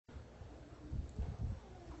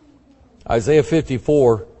Isaiah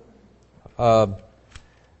 54,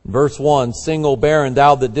 verse 1, Sing, O barren,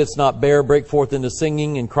 thou that didst not bear, break forth into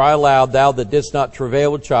singing, and cry aloud, thou that didst not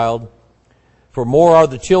travail with child. For more are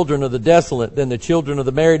the children of the desolate than the children of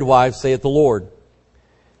the married wife, saith the Lord.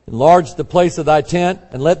 Enlarge the place of thy tent,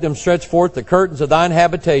 and let them stretch forth the curtains of thine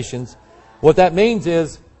habitations. What that means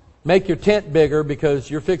is, make your tent bigger, because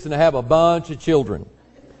you're fixing to have a bunch of children.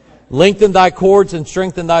 Lengthen thy cords and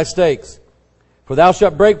strengthen thy stakes. For thou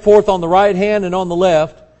shalt break forth on the right hand and on the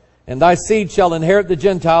left, and thy seed shall inherit the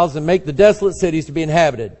Gentiles, and make the desolate cities to be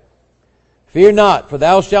inhabited. Fear not, for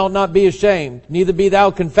thou shalt not be ashamed, neither be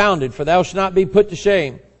thou confounded, for thou shalt not be put to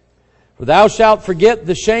shame. For thou shalt forget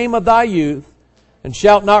the shame of thy youth, and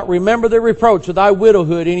shalt not remember the reproach of thy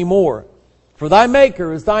widowhood any more. For thy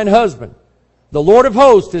Maker is thine husband, the Lord of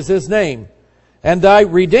hosts is his name, and thy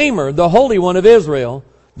Redeemer, the Holy One of Israel,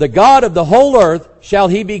 the God of the whole earth, shall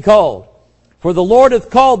he be called. For the Lord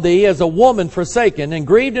hath called thee as a woman forsaken and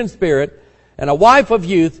grieved in spirit, and a wife of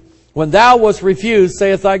youth, when thou wast refused,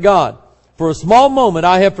 saith thy God. For a small moment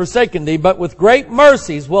I have forsaken thee, but with great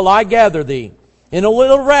mercies will I gather thee. In a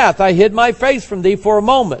little wrath I hid my face from thee for a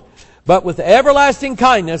moment, but with everlasting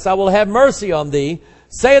kindness I will have mercy on thee,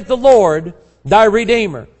 saith the Lord thy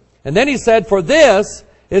Redeemer. And then he said, For this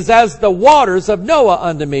is as the waters of Noah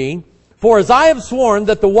unto me. For as I have sworn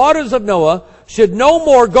that the waters of Noah should no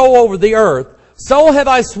more go over the earth, so have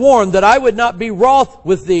I sworn that I would not be wroth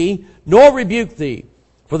with thee, nor rebuke thee.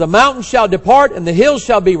 For the mountains shall depart, and the hills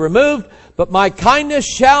shall be removed, but my kindness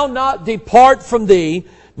shall not depart from thee,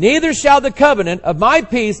 neither shall the covenant of my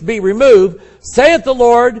peace be removed, saith the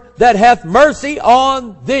Lord that hath mercy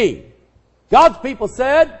on thee. God's people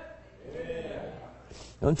said, Amen.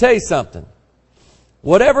 I'm going to tell you something.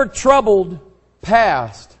 Whatever troubled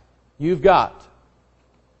past you've got,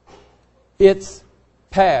 it's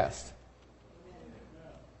past.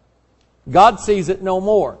 God sees it no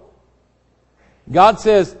more. God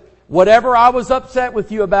says, whatever I was upset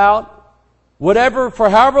with you about, whatever, for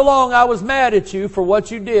however long I was mad at you for what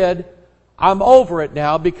you did, I'm over it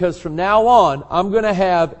now, because from now on, I'm going to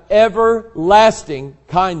have everlasting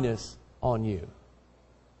kindness on you.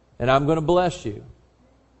 And I'm going to bless you.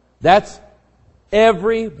 That's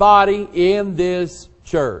everybody in this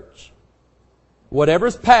church.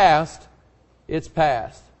 Whatever's past, it's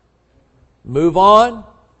past. Move on.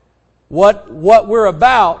 What we're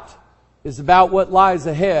about is about what lies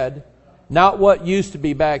ahead, not what used to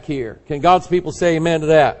be back here. Can God's people say amen to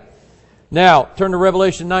that? Now, turn to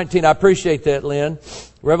Revelation 19. I appreciate that, Lynn.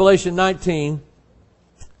 Revelation 19.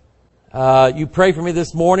 You pray for me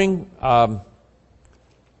this morning. I've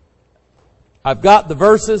got the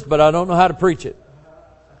verses, but I don't know how to preach it.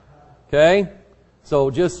 Okay?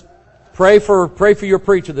 So just pray for your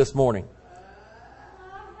preacher this morning.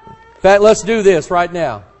 In fact, let's do this right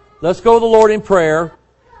now. Let's go to the Lord in prayer,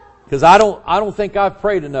 because I don't think I've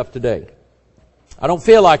prayed enough today. I don't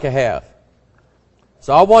feel like I have.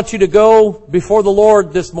 So I want you to go before the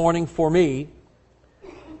Lord this morning for me,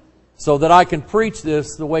 so that I can preach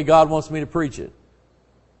this the way God wants me to preach it.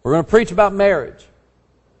 We're going to preach about marriage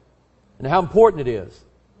and how important it is.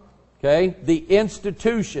 Okay? The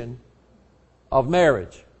institution of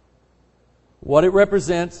marriage. What it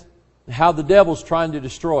represents, and how the devil's trying to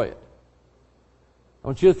destroy it. I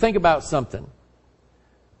want you to think about something.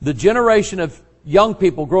 The generation of young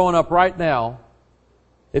people growing up right now,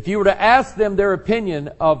 if you were to ask them their opinion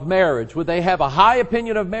of marriage, would they have a high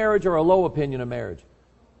opinion of marriage or a low opinion of marriage?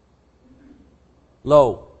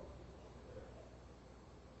 Low.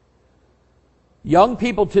 Young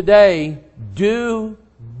people today do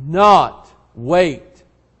not wait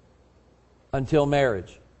until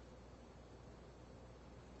marriage.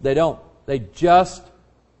 They don't. They just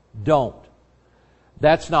don't.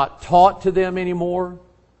 That's not taught to them anymore.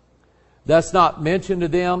 That's not mentioned to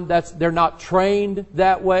them. They're not trained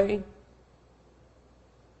that way.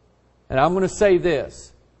 And I'm going to say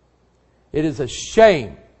this. It is a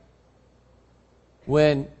shame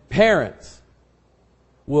when parents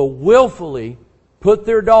will willfully put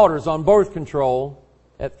their daughters on birth control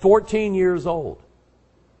at 14 years old.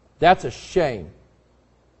 That's a shame.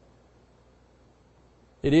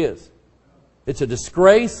 It is. It's a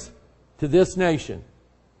disgrace to this nation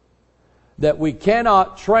that we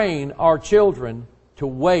cannot train our children to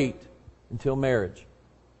wait until marriage.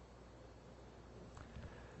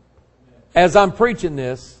 As I'm preaching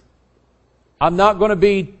this, I'm not going to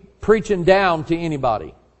be preaching down to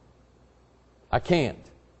anybody. I can't.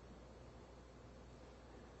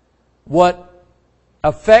 What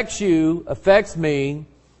affects you affects me.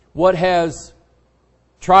 What has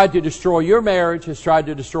tried to destroy your marriage has tried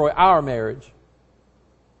to destroy our marriage.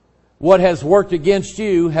 what has worked against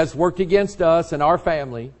you has worked against us and our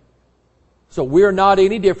family. So we're not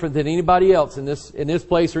any different than anybody else in this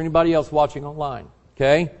place or anybody else watching online.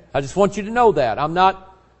 Okay? I just want you to know that. I'm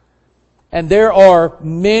not... And there are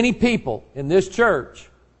many people in this church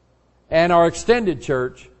and our extended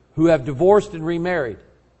church who have divorced and remarried.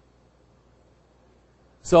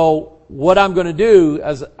 So what I'm going to do,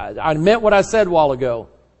 as I meant what I said a while ago,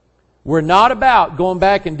 we're not about going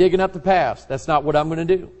back and digging up the past. That's not what I'm going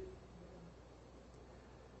to do.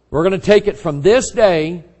 We're going to take it from this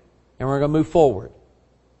day and we're going to move forward.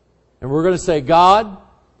 And we're going to say, God,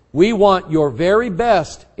 we want your very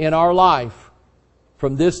best in our life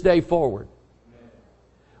from this day forward.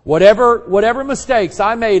 Whatever mistakes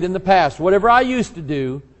I made in the past, whatever I used to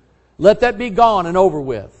do, let that be gone and over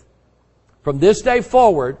with. From this day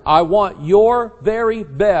forward, I want your very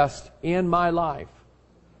best in my life.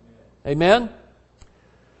 Amen?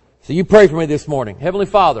 So you pray for me this morning. Heavenly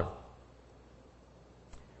Father,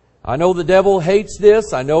 I know the devil hates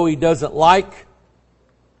this. I know he doesn't like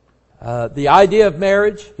the idea of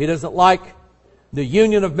marriage. He doesn't like the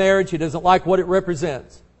union of marriage. He doesn't like what it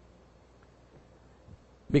represents.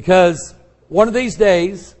 Because one of these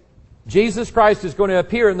days, Jesus Christ is going to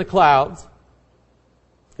appear in the clouds.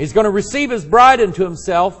 He's going to receive His bride into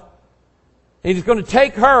Himself. And He's going to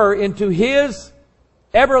take her into His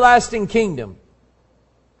everlasting kingdom.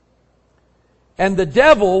 And the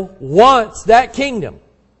devil wants that kingdom.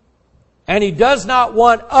 And he does not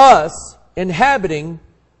want us inhabiting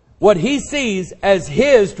what he sees as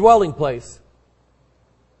his dwelling place.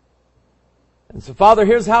 And so, Father,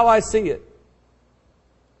 here's how I see it.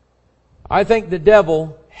 I think the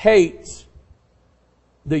devil hates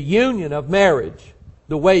the union of marriage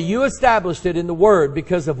the way you established it in the Word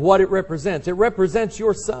because of what it represents. It represents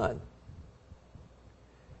your Son.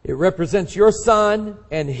 It represents your Son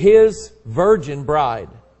and His virgin bride.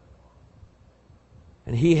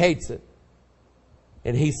 And he hates it.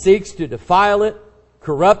 And he seeks to defile it,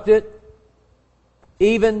 corrupt it,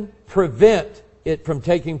 even prevent it from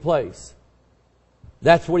taking place.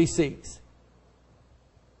 That's what he seeks.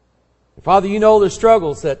 Father, you know the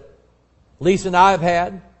struggles that Lisa and I have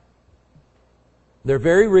had. They're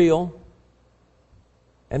very real.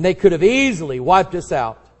 And they could have easily wiped us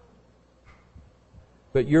out.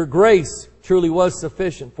 But your grace truly was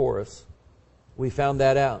sufficient for us. We found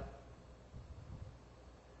that out.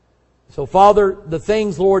 So, Father, the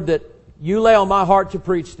things, Lord, that you lay on my heart to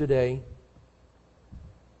preach today,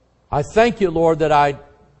 I thank you, Lord, that I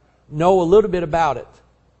know a little bit about it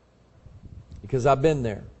because I've been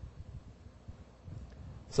there.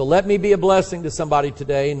 So let me be a blessing to somebody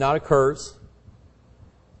today, not a curse.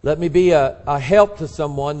 Let me be a help to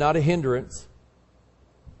someone, not a hindrance.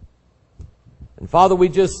 And Father, we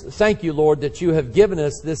just thank you, Lord, that you have given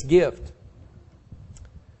us this gift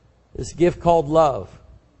called love.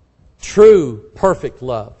 True, perfect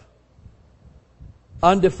love.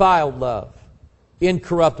 Undefiled love.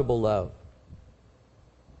 Incorruptible love.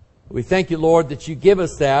 We thank you, Lord, that you give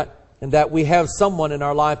us that and that we have someone in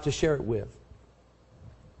our life to share it with.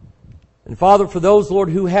 And Father, for those, Lord,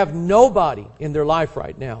 who have nobody in their life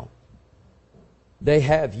right now, they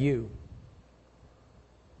have you.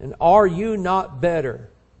 And are you not better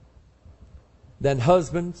than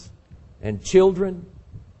husbands and children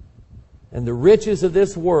and the riches of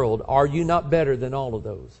this world? Are you not better than all of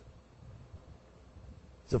those?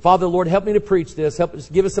 So, Father, Lord, help me to preach this. Help us,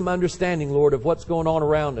 give us some understanding, Lord, of what's going on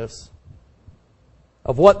around us,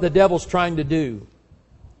 of what the devil's trying to do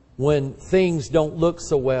when things don't look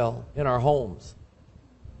so well in our homes.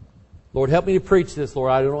 Lord, help me to preach this,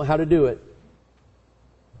 Lord. I don't know how to do it.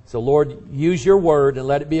 So, Lord, use your word and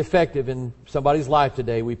let it be effective in somebody's life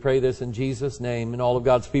today. We pray this in Jesus' name. And all of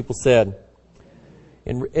God's people said.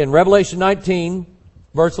 In Revelation 19,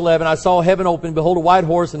 verse 11, I saw heaven open, behold, a white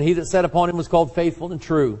horse, and he that sat upon him was called Faithful and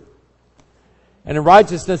True. And in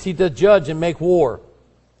righteousness he doth judge and make war.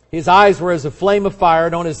 His eyes were as a flame of fire,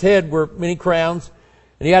 and on his head were many crowns.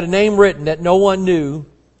 And he had a name written that no one knew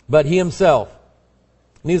but he himself.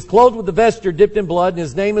 And he is clothed with a vesture dipped in blood, and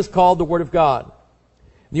his name is called the Word of God.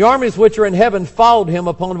 And the armies which are in heaven followed him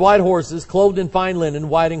upon white horses, clothed in fine linen,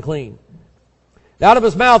 white and clean. And out of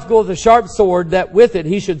his mouth goeth a sharp sword, that with it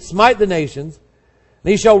he should smite the nations.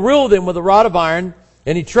 And he shall rule them with a rod of iron,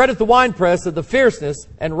 and he treadeth the winepress of the fierceness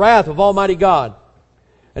and wrath of Almighty God.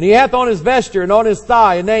 And he hath on his vesture and on his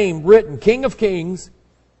thigh a name written, King of Kings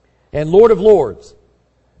and Lord of Lords.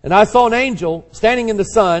 And I saw an angel standing in the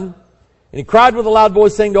sun, and he cried with a loud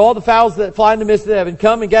voice, saying to all the fowls that fly in the midst of heaven,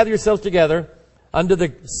 come and gather yourselves together unto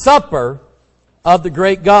the supper of the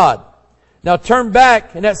great God. Now turn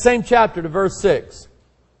back in that same chapter to verse 6.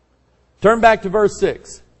 Turn back to verse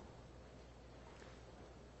 6.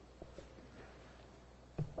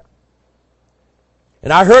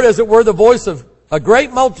 And I heard, as it were, the voice of a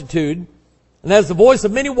great multitude, and as the voice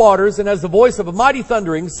of many waters, and as the voice of a mighty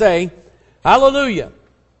thundering, say, Hallelujah!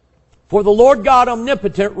 For the Lord God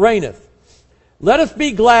omnipotent reigneth. Let us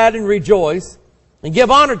be glad and rejoice, and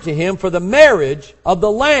give honor to Him, for the marriage of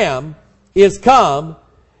the Lamb is come,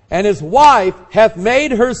 and His wife hath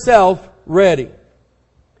made herself ready.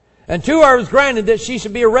 And to her is granted that she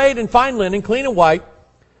should be arrayed in fine linen, clean and white,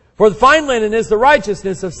 for the fine linen is the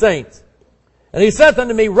righteousness of saints. And He saith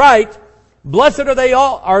unto me, Write, Blessed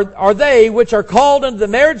are they which are called unto the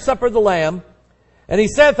marriage supper of the Lamb. And He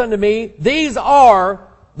saith unto me, These are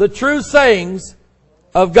the true sayings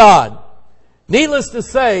of God. Needless to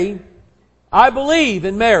say, I believe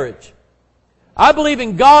in marriage. I believe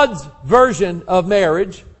in God's version of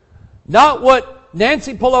marriage, not what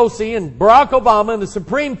Nancy Pelosi and Barack Obama and the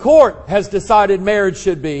Supreme Court has decided marriage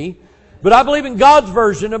should be, but I believe in God's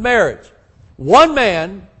version of marriage. One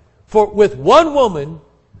man with one woman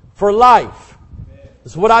for life.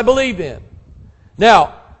 That's what I believe in.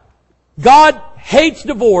 Now, God hates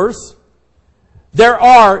divorce. There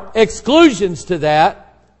are exclusions to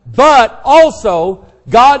that, but also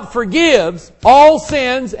God forgives all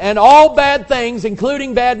sins and all bad things,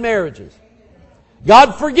 including bad marriages.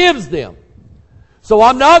 God forgives them. So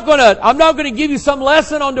I'm not going to give you some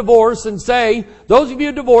lesson on divorce and say, those of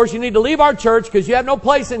you divorced, you need to leave our church because you have no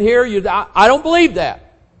place in here. I don't believe that.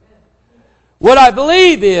 What I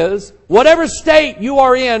believe is, whatever state you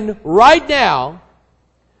are in right now,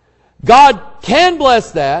 God can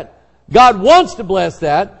bless that. God wants to bless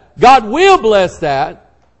that. God will bless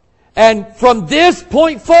that. And from this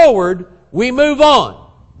point forward, we move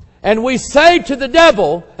on. And we say to the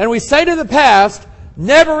devil, and we say to the past,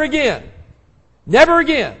 never again. Never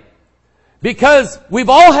again. Because we've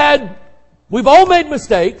all made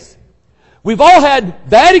mistakes. We've all had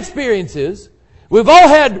bad experiences. We've all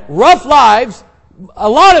had rough lives. A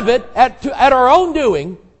lot of it at our own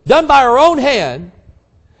doing, done by our own hand.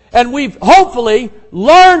 And we've hopefully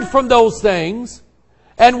learned from those things.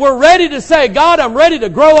 And we're ready to say, God, I'm ready to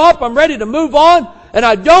grow up. I'm ready to move on. And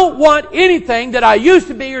I don't want anything that I used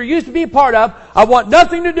to be or used to be a part of. I want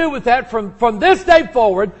nothing to do with that from this day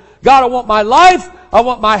forward. God, I want my life. I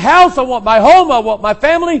want my house. I want my home. I want my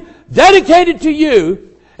family dedicated to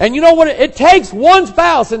you. And you know what? It takes one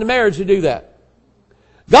spouse in the marriage to do that.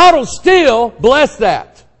 God will still bless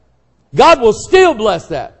that. God will still bless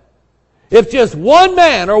that. If just one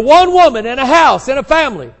man or one woman in a house, in a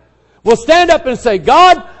family, will stand up and say,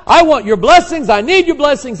 God, I want your blessings. I need your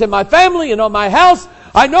blessings in my family and on my house.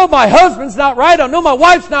 I know my husband's not right. I know my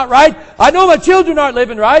wife's not right. I know my children aren't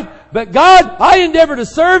living right. But God, I endeavor to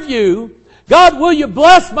serve you. God, will you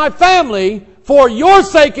bless my family for your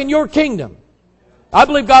sake and your kingdom? I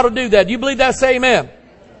believe God will do that. Do you believe that? Say amen.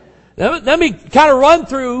 Let me kind of run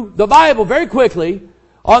through the Bible very quickly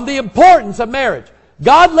on the importance of marriage.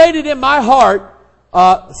 God laid it in my heart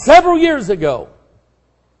several years ago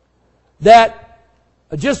that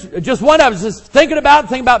just one I was just thinking about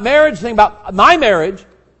marriage, thinking about my marriage.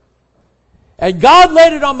 And God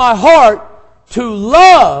laid it on my heart to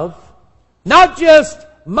love not just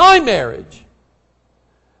my marriage,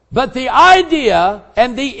 but the idea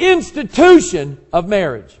and the institution of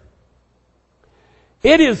marriage.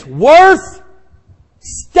 It is worth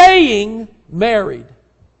staying married.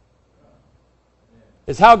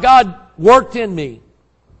 It's how God worked in me.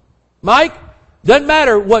 Mike, doesn't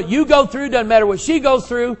matter what you go through, doesn't matter what she goes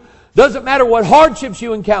through, doesn't matter what hardships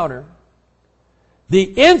you encounter. The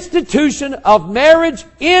institution of marriage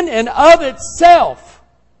in and of itself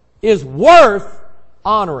is worth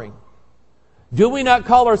honoring. Do we not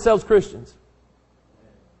call ourselves Christians?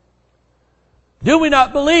 Do we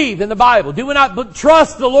not believe in the Bible? Do we not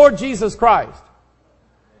trust the Lord Jesus Christ?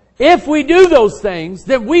 If we do those things,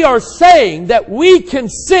 then we are saying that we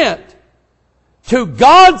consent to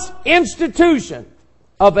God's institution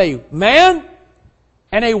of a man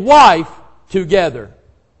and a wife together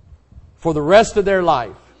for the rest of their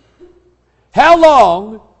life. How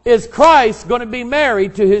long is Christ going to be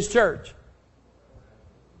married to His church?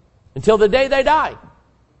 Until the day they die,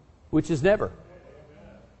 which is never.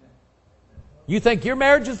 You think your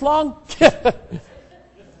marriage is long?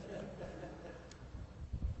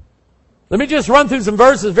 Let me just run through some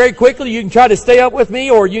verses very quickly. You can try to stay up with me,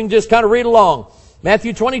 or you can just kind of read along.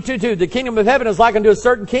 Matthew 22:2. The kingdom of heaven is like unto a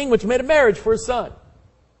certain king which made a marriage for his son.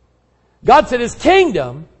 God said His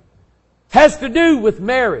kingdom has to do with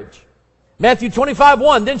marriage. Matthew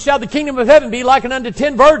 25:1. Then shall the kingdom of heaven be like unto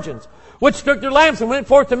 10 virgins, which took their lamps and went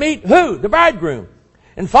forth to meet who? The bridegroom.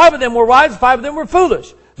 And 5 of them were wise, 5 of them were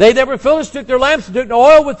foolish. They that were foolish took their lamps and took no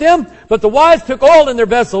oil with them, but the wise took oil in their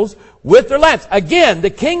vessels with their lamps. Again, the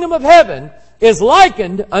kingdom of heaven is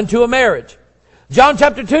likened unto a marriage. John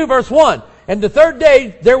chapter 2 verse 1. And the third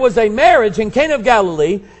day there was a marriage in Cana of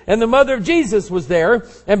Galilee, and the mother of Jesus was there.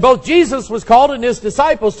 And both Jesus was called and his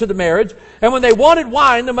disciples to the marriage. And when they wanted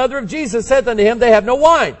wine, the mother of Jesus said unto him, They have no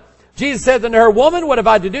wine. Jesus said unto her, Woman, what have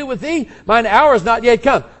I to do with thee? Mine hour is not yet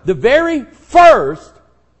come. The very first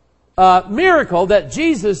miracle that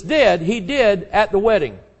Jesus did, he did at the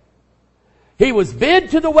wedding. He was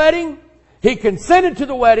bid to the wedding, he consented to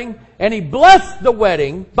the wedding, and he blessed the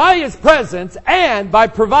wedding by his presence and by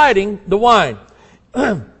providing the wine.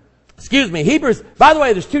 Excuse me. Hebrews, by the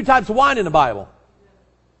way, there's two types of wine in the Bible.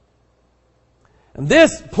 And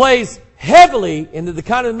this plays heavily into the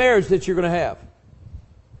kind of marriage that you're going to have.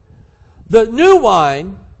 The new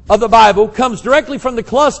wine of the Bible comes directly from the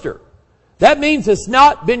cluster. That means it's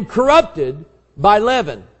not been corrupted by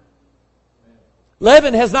leaven.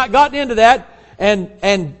 Leaven has not gotten into that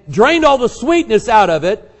and drained all the sweetness out of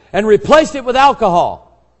it and replaced it with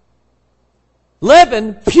alcohol.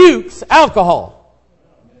 Leaven pukes alcohol,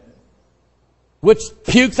 which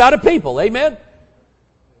pukes out of people. Amen?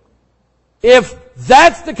 If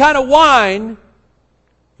that's the kind of wine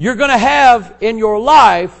you're going to have in your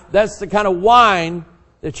life, that's the kind of wine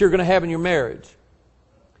that you're going to have in your marriage.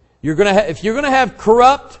 If you're going to have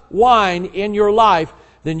corrupt wine in your life,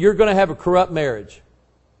 then you're going to have a corrupt marriage.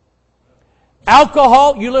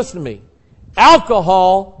 Alcohol, you listen to me.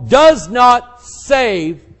 Alcohol does not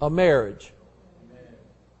save a marriage.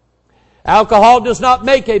 Alcohol does not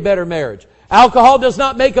make a better marriage. Alcohol does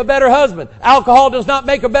not make a better husband. Alcohol does not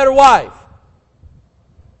make a better wife.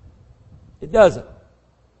 It doesn't.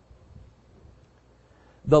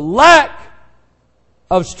 The lack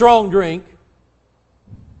of strong drink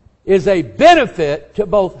is a benefit to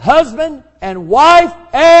both husband and wife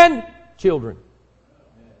and children.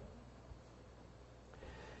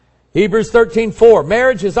 Hebrews 13:4.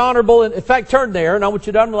 Marriage is honorable. In fact, turn there, and I want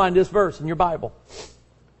you to underline this verse in your Bible.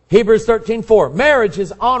 Hebrews 13:4. Marriage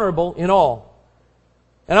is honorable in all.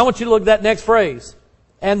 And I want you to look at that next phrase.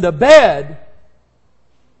 And the bed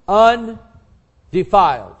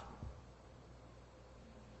undefiled.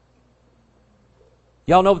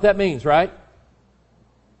 Y'all know what that means, right?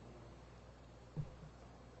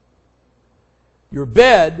 Your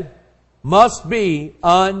bed must be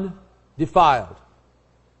undefiled.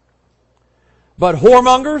 But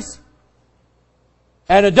whoremongers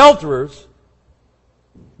and adulterers,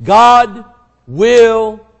 God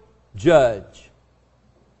will judge.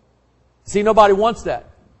 See, nobody wants that.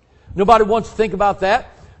 Nobody wants to think about that.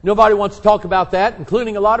 Nobody wants to talk about that,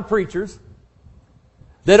 including a lot of preachers.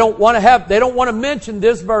 They don't want to mention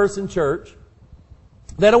this verse in church.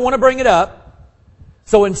 They don't want to bring it up.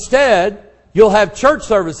 So instead, you'll have church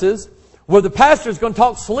services where the pastor is going to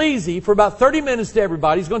talk sleazy for about 30 minutes to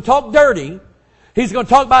everybody. He's going to talk dirty. He's going to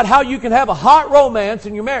talk about how you can have a hot romance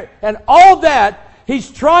in your marriage. And all that,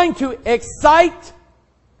 he's trying to excite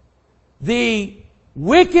the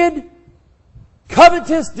wicked,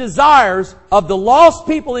 covetous desires of the lost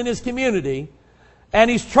people in his community. And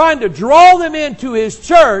he's trying to draw them into his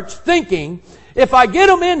church thinking, if I get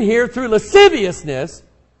them in here through lasciviousness,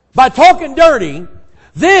 by talking dirty,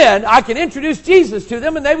 then I can introduce Jesus to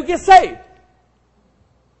them and they will get saved.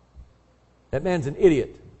 That man's an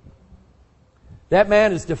idiot. That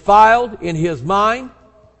man is defiled in his mind.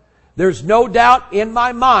 There's no doubt in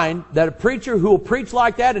my mind that a preacher who will preach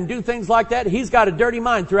like that and do things like that, he's got a dirty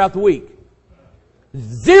mind throughout the week.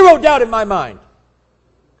 Zero doubt in my mind.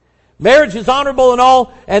 Marriage is honorable in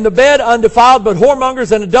all, and the bed undefiled, but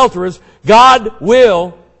whoremongers and adulterers, God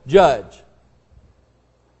will judge.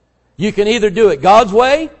 You can either do it God's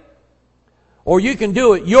way, or you can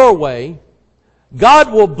do it your way.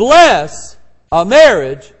 God will bless a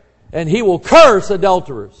marriage, and He will curse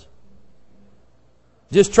adulterers.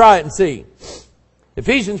 Just try it and see.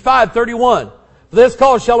 Ephesians 5:31. For this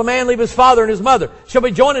cause shall a man leave his father and his mother, shall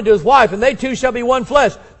be joined unto his wife, and they two shall be one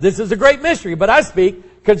flesh. This is a great mystery, but I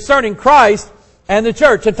speak concerning Christ and the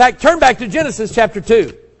church. In fact, turn back to Genesis chapter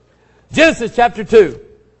 2. Genesis chapter 2.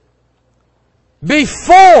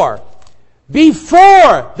 Before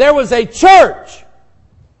there was a church,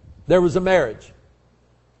 there was a marriage.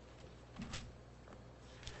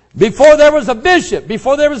 Before there was a bishop,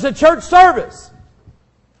 before there was a church service,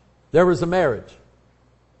 there was a marriage.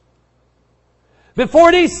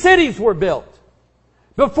 Before these cities were built,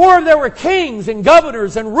 before there were kings and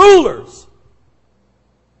governors and rulers,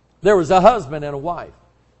 there was a husband and a wife.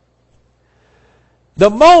 The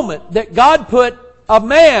moment that God put a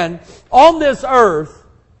man on this earth,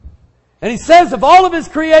 and He says of all of His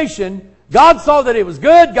creation, God saw that it was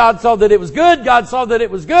good, God saw that it was good, God saw that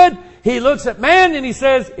it was good. He looks at man and He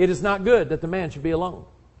says, it is not good that the man should be alone.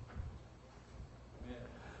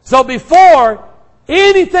 So before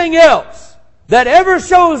anything else that ever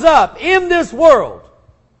shows up in this world,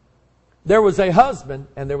 there was a husband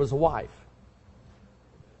and there was a wife.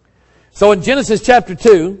 So in Genesis chapter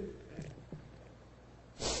 2,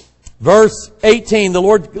 verse 18, the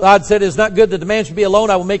Lord God said, "It is not good that the man should be alone.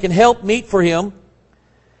 I will make an help meet for him."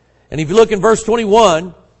 And if you look in verse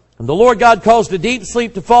 21, "And the Lord God caused a deep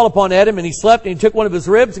sleep to fall upon Adam, and he slept, and he took one of his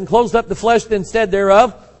ribs and closed up the flesh instead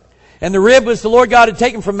thereof. And the rib which the Lord God had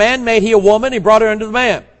taken from man made he a woman. He brought her unto the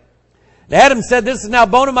man. And Adam said, This is now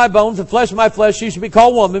bone of my bones and flesh of my flesh. She shall be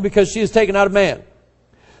called woman, because she is taken out of man.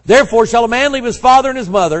 Therefore shall a man leave his father and his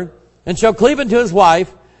mother, and shall cleave unto his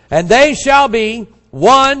wife, and they shall be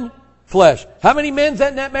one flesh." How many men's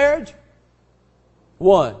in that marriage?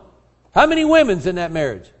 One. How many women's in that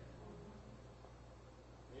marriage?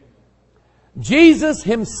 Jesus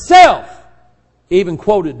himself even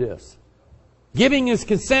quoted this, giving his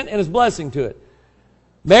consent and his blessing to it.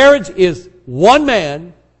 Marriage is one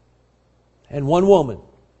man and one woman.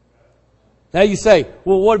 Now you say,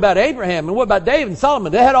 well, what about Abraham and what about David and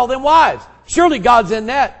Solomon? They had all them wives. Surely God's in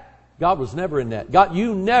that. God was never in that. God,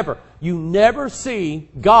 you never see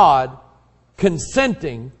God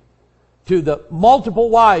consenting to the multiple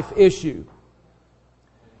wife issue.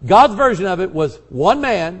 God's version of it was one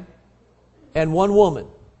man and one woman.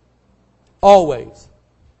 Always.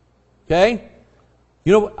 Okay?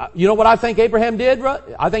 You know what I think Abraham did?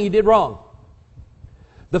 I think he did wrong.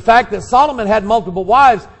 The fact that Solomon had multiple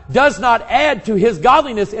wives does not add to his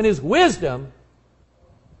godliness and his wisdom.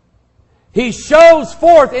 He shows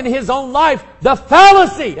forth in his own life the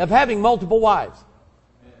fallacy of having multiple wives.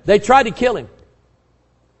 They tried to kill him.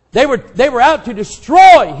 They were out to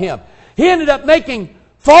destroy him. He ended up making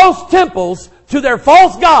false temples to their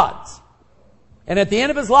false gods. And at the end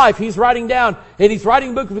of his life, he's writing down, and he's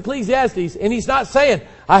writing the book of Ecclesiastes, and he's not saying,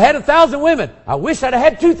 I had 1,000 women. I wish I'd have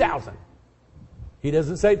had 2,000. He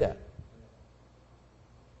doesn't say that.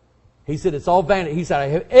 He said, it's all vanity. He said, I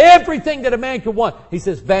have everything that a man could want. He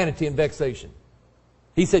says, vanity and vexation.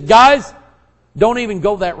 He said, guys, don't even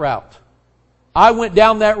go that route. I went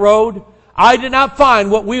down that road. I did not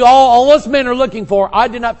find what all us men are looking for. I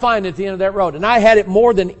did not find at the end of that road. And I had it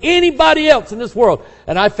more than anybody else in this world.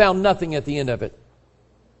 And I found nothing at the end of it.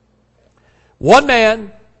 One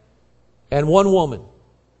man and one woman.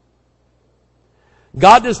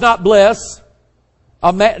 God does not bless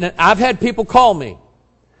a man. I've had people call me.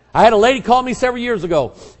 I had a lady call me several years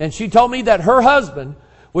ago, and she told me that her husband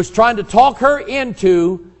was trying to talk her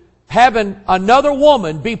into having another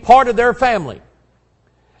woman be part of their family.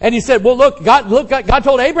 And he said, well, look, God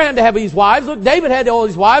told Abraham to have these wives. Look, David had all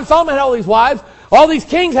these wives. Solomon had all these wives. All these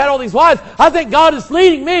kings had all these wives. I think God is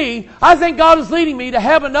leading me. I think God is leading me to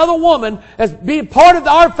have another woman as being part of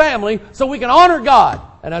our family so we can honor God.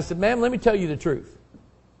 And I said, ma'am, let me tell you the truth.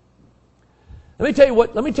 Let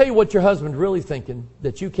me tell you what your husband's really thinking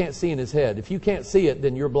that you can't see in his head. If you can't see it,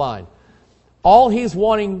 then you're blind. All he's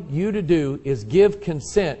wanting you to do is give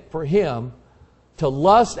consent for him to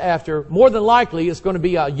lust after. More than likely, it's going to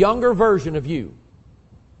be a younger version of you.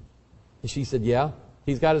 And she said, yeah.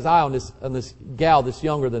 He's got his eye on this gal that's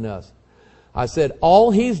younger than us. I said, all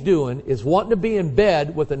he's doing is wanting to be in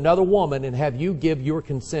bed with another woman and have you give your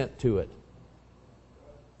consent to it.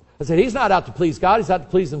 I said, he's not out to please God. He's out to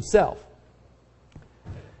please himself.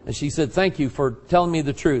 And she said, thank you for telling me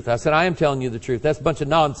the truth. I said, I am telling you the truth. That's a bunch of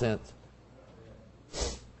nonsense.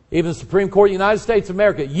 Even the Supreme Court of the United States of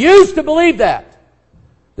America used to believe that.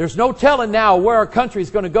 There's no telling now where our country is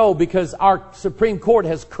going to go because our Supreme Court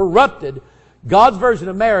has corrupted God's version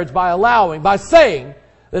of marriage by saying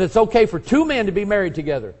that it's okay for two men to be married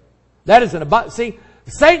together. That isn't see,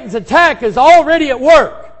 Satan's attack is already at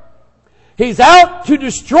work. He's out to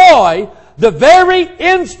destroy the very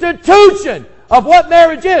institution of what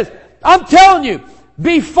marriage is. I'm telling you,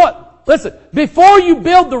 before you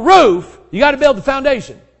build the roof, you got to build the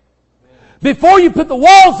foundation. Before you put the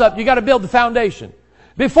walls up, you got to build the foundation.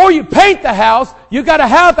 Before you paint the house, you got to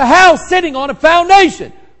have the house sitting on a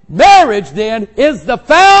foundation. Marriage, then, is the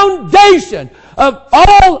foundation of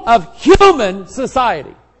all of human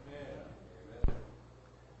society.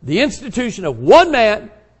 The institution of one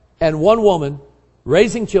man and one woman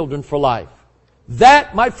raising children for life.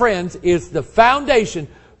 That, my friends, is the foundation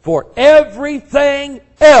for everything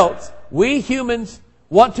else we humans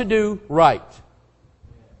want to do right.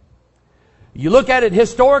 You look at it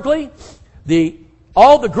historically,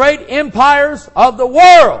 all the great empires of the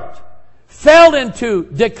world fell into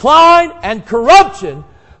decline and corruption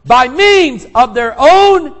by means of their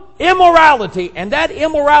own immorality. And that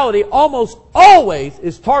immorality almost always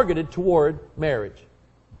is targeted toward marriage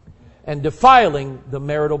and defiling the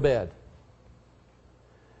marital bed.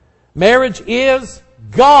 Marriage is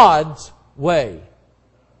God's way.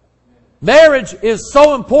 Marriage is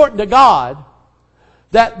so important to God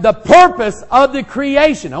that the purpose of the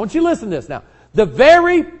creation, I want you to listen to this now, the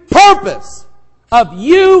very purpose of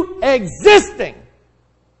you existing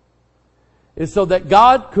is so that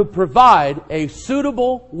God could provide a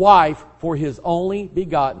suitable wife for His only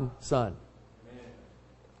begotten Son,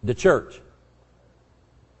 the church.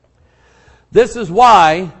 This is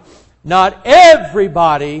why not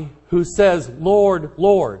everybody who says, Lord,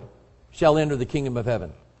 Lord, shall enter the kingdom of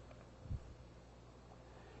heaven.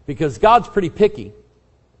 Because God's pretty picky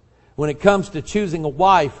when it comes to choosing a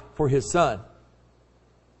wife for His Son.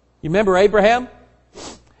 You remember Abraham?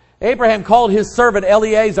 Abraham called his servant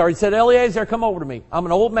Eliezer. He said, Eliezer, come over to me. I'm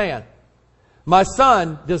an old man. My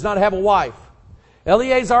son does not have a wife.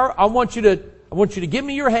 Eliezer, I want you to give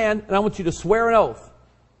me your hand, and I want you to swear an oath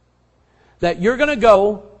that you're going to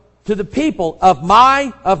go to the people of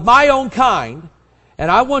my own kind,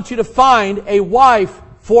 and I want you to find a wife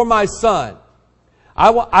for my son.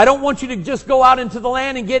 I don't want you to just go out into the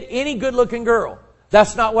land and get any good-looking girl.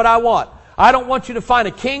 That's not what I want. I don't want you to find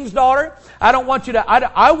a king's daughter. I want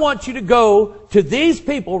you to go to these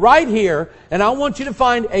people right here, and I want you to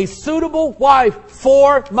find a suitable wife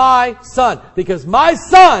for my son. Because my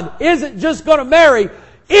son isn't just going to marry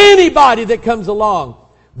anybody that comes along.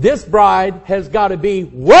 This bride has got to be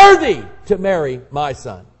worthy to marry my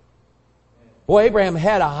son. Boy, Abraham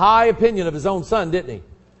had a high opinion of his own son, didn't he?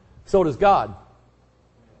 So does God.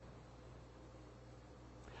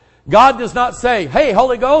 God does not say, hey,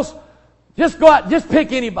 Holy Ghost, just go out, just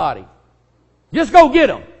pick anybody. Just go get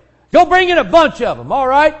them. Go bring in a bunch of them, all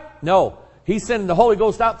right? No. He's sending the Holy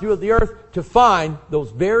Ghost out through the earth to find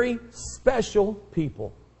those very special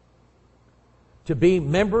people to be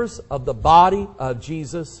members of the body of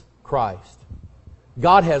Jesus Christ.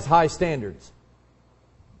 God has high standards.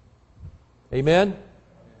 Amen?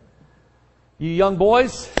 You young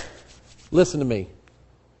boys, listen to me.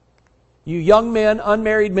 You young men,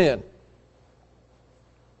 unmarried men.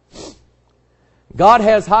 God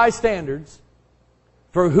has high standards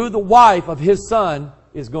for who the wife of His Son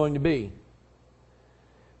is going to be.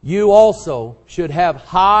 You also should have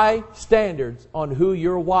high standards on who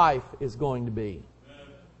your wife is going to be.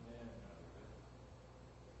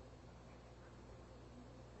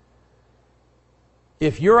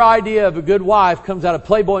 If your idea of a good wife comes out of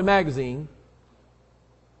Playboy magazine,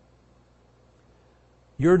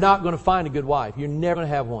 you're not going to find a good wife. You're never going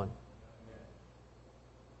to have one.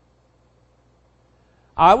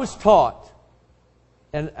 I was taught,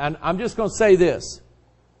 and I'm just going to say this.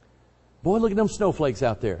 Boy, look at them snowflakes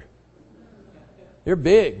out there. They're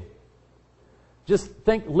big. Just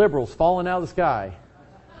think liberals falling out of the sky.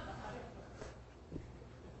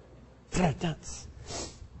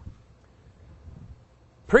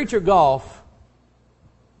 Preacher Golf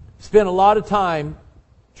spent a lot of time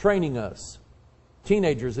training us,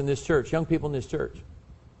 teenagers in this church, young people in this church.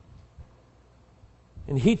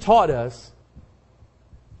 And he taught us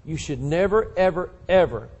you should never, ever,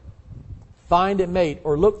 ever find a mate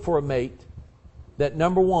or look for a mate that,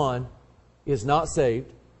 number one, is not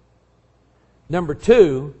saved. Number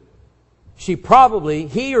two, he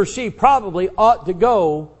or she probably ought to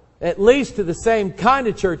go at least to the same kind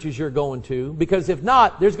of churches you're going to, because if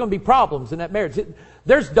not, there's going to be problems in that marriage.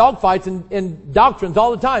 There's dogfights and doctrines all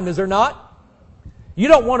the time, is there not? You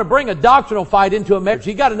don't want to bring a doctrinal fight into a marriage.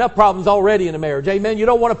 You got enough problems already in a marriage. Amen. You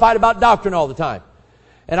don't want to fight about doctrine all the time.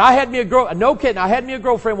 And I had me a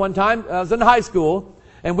girlfriend one time. I was in high school,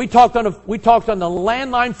 and we talked on the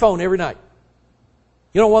landline phone every night.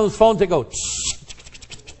 You know, one of those phones that go.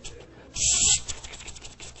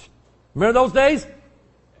 Remember those days?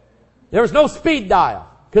 There was no speed dial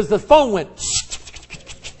because the phone went.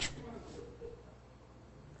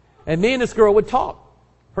 And me and this girl would talk.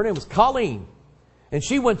 Her name was Colleen, and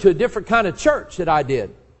she went to a different kind of church that I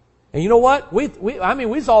did. And you know what? We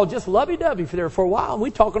was all just lovey-dovey for a while. And we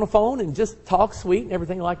talk on the phone and just talk sweet and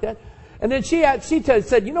everything like that. And then she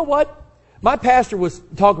said, you know what? My pastor was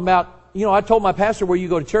talking about, I told my pastor where you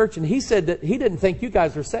go to church, and he said that he didn't think you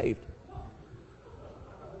guys were saved.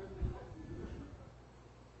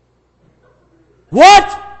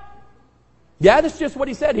 What? Yeah, that's just what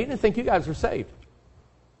he said. He didn't think you guys were saved.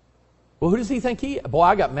 Well, who does he think he is? Boy,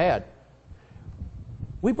 I got mad.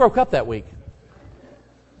 We broke up that week.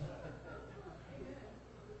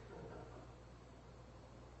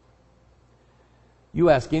 You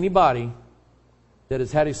ask anybody that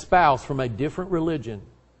has had a spouse from a different religion,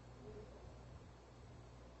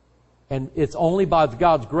 and it's only by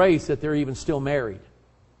God's grace that they're even still married.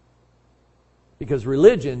 Because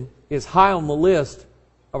religion is high on the list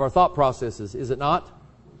of our thought processes, is it not?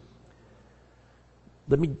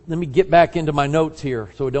 Let me get back into my notes here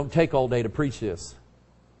so it don't take all day to preach this.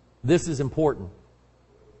 This is important.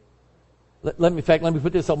 Let me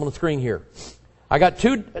put this up on the screen here. I got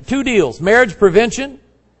two deals: marriage prevention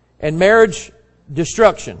and marriage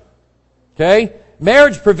destruction. Okay?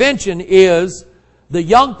 Marriage prevention is the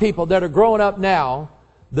young people that are growing up now.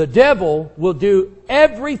 The devil will do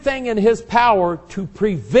everything in his power to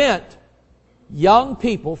prevent young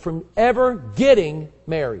people from ever getting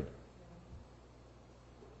married.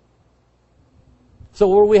 So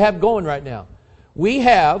what do we have going right now? We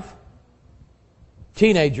have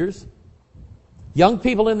teenagers, young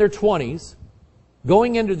people in their 20s,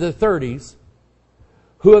 going into their 30s,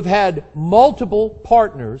 who have had multiple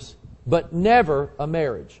partners, but never a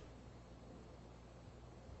marriage.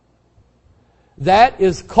 That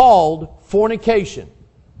is called fornication.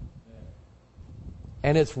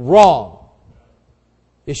 And it's wrong.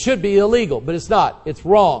 It should be illegal, but it's not. It's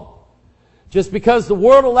wrong. Just because the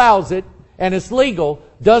world allows it and it's legal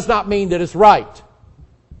does not mean that it's right.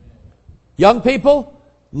 Young people,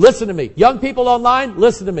 listen to me. Young people online,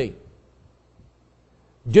 listen to me.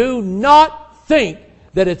 Do not think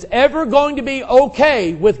that it's ever going to be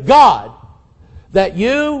okay with God that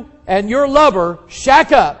you and your lover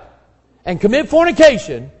shack up and commit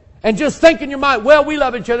fornication and just think in your mind, well, we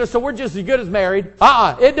love each other, so we're just as good as married.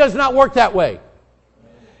 It does not work that way.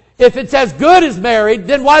 If it's as good as married,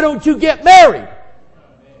 then why don't you get married?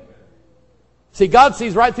 See, God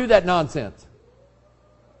sees right through that nonsense.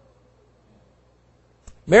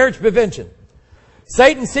 Marriage prevention.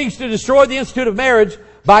 Satan seeks to destroy the institute of marriage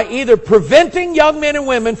by either preventing young men and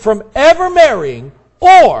women from ever marrying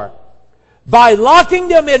or by locking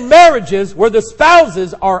them in marriages where the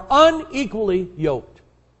spouses are unequally yoked.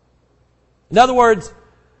 In other words,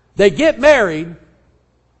 they get married,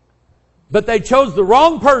 but they chose the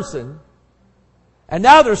wrong person, and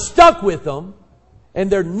now they're stuck with them, and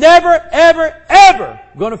they're never, ever, ever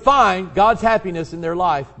going to find God's happiness in their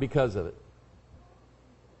life because of it.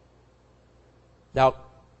 Now,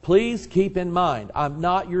 please keep in mind, I'm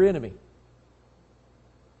not your enemy.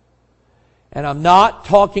 And I'm not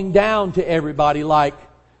talking down to everybody like,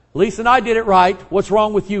 Lisa and I did it right, what's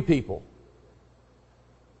wrong with you people?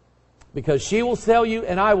 Because she will tell you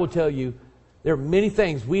and I will tell you, there are many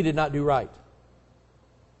things we did not do right.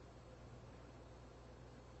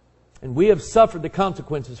 And we have suffered the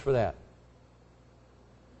consequences for that.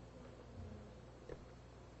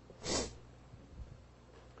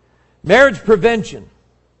 Marriage prevention.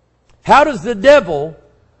 How does the devil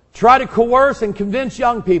try to coerce and convince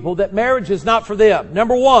young people that marriage is not for them?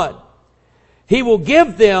 Number one, he will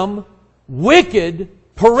give them wicked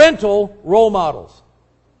parental role models.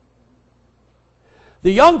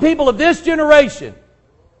 The young people of this generation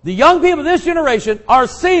are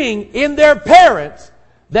seeing in their parents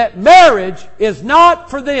that marriage is not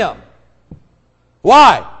for them.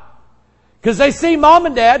 Why? Because they see mom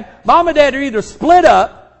and dad are either split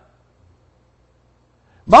up.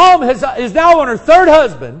 Mom is now on her third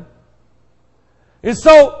husband. And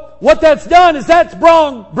so what that's done is that's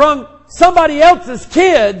brung somebody else's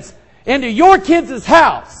kids into your kids'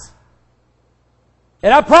 house.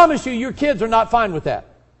 And I promise you, your kids are not fine with that.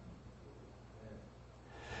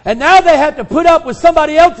 And now they have to put up with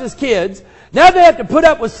somebody else's kids. Now they have to put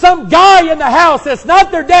up with some guy in the house that's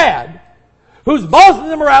not their dad, who's bossing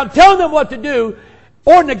them around, telling them what to do,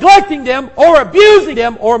 or neglecting them, or abusing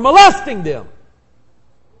them, or molesting them.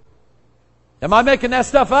 Am I making that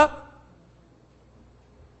stuff up?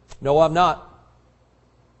 No, I'm not.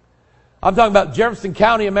 I'm talking about Jefferson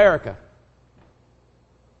County, America.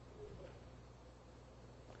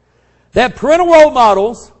 They have parental role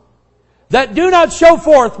models that do not show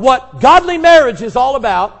forth what godly marriage is all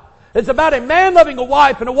about. It's about a man loving a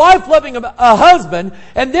wife and a wife loving a husband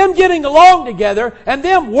and them getting along together and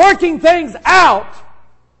them working things out,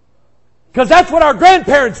 because that's what our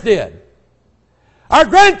grandparents did. Our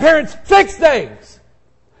grandparents fixed things.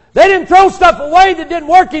 They didn't throw stuff away that didn't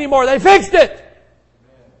work anymore. They fixed it.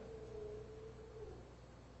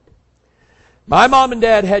 My mom and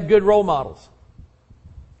dad had good role models.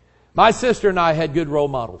 My sister and I had good role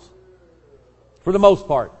models. For the most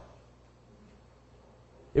part.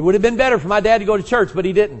 It would have been better for my dad to go to church, but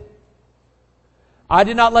he didn't. I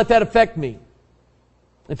did not let that affect me.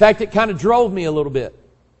 In fact, it kind of drove me a little bit.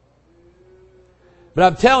 But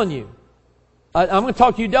I'm telling you, I'm going to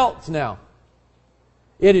talk to you adults now.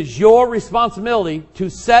 It is your responsibility to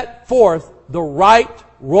set forth the right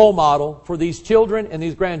role model for these children and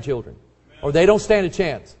these grandchildren, or they don't stand a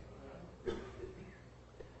chance.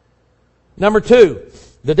 Number two,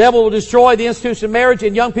 the devil will destroy the institution of marriage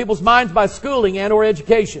in young people's minds by schooling and or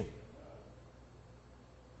education.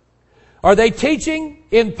 Are they teaching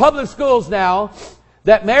in public schools now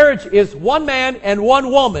that marriage is one man and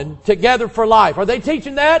one woman together for life? Are they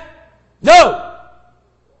teaching that? No.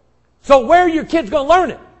 So where are your kids going to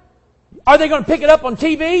learn it? Are they going to pick it up on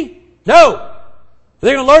TV? No. Are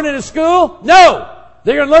they going to learn it in school? No.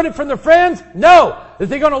 They're going to learn it from their friends? No. If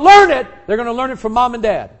they're going to learn it, they're going to learn it from mom and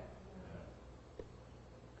dad.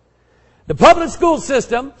 The public school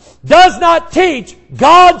system does not teach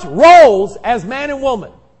God's roles as man and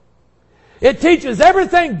woman. It teaches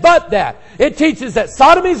everything but that. It teaches that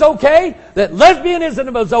sodomy is okay, that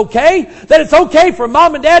lesbianism is okay, that it's okay for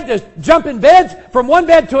mom and dad to jump in beds from one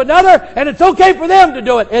bed to another, and it's okay for them to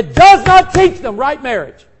do it. It does not teach them right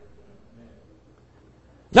marriage.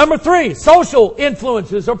 Number 3, social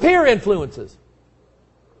influences or peer influences.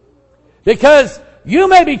 Because you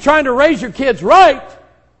may be trying to raise your kids right,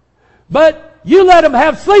 but you let them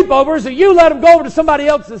have sleepovers, or you let them go over to somebody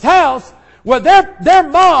else's house where their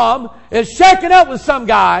mom is shacking up with some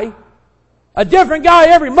guy, a different guy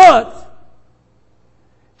every month,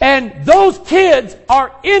 and those kids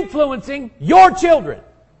are influencing your children.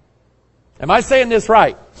 Am I saying this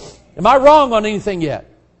right? Am I wrong on anything yet?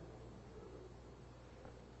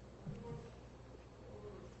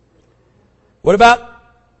 What about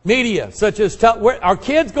media, such as are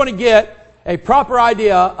kids going to get a proper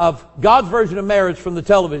idea of God's version of marriage from the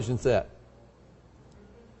television set?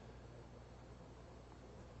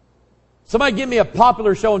 Somebody give me a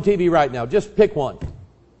popular show on TV right now. Just pick one.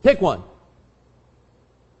 Pick one.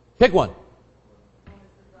 Pick one.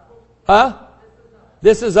 Huh?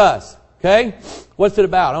 This Is Us. Okay? What's it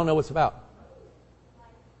about? I don't know what's it about.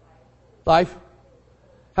 Life.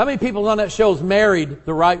 How many people on that show is married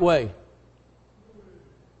the right way?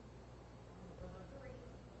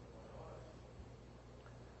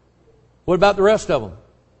 What about the rest of them?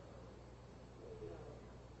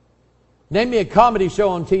 Name me a comedy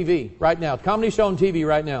show on TV right now. Comedy show on TV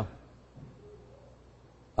right now.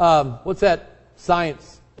 What's that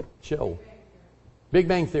science show? Big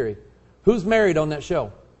Bang Theory. Who's married on that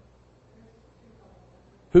show?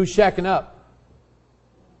 Who's shacking up?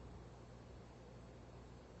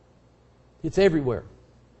 It's everywhere.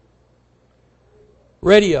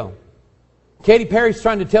 Radio. Katy Perry's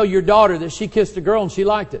trying to tell your daughter that she kissed a girl and she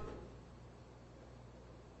liked it.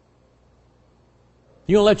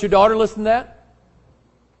 You going to let your daughter listen to that?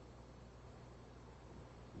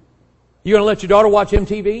 You going to let your daughter watch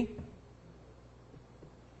MTV?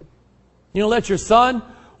 You going to let your son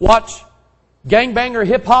watch gangbanger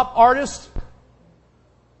hip-hop artists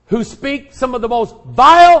who speak some of the most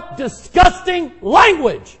vile, disgusting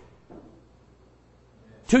language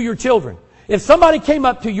to your children? If somebody came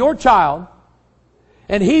up to your child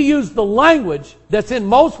and he used the language that's in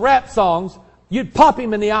most rap songs, you'd pop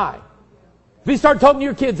him in the eye. If you start talking to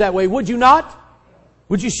your kids that way, would you not?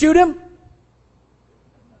 Would you shoot him?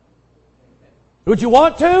 Would you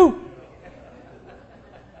want to?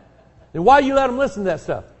 Then why do you let them listen to that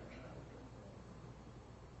stuff?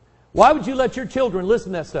 Why would you let your children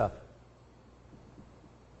listen to that stuff?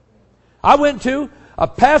 I went to a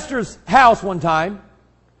pastor's house one time.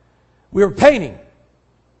 We were painting.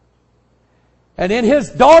 And in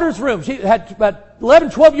his daughter's room, she had about 11,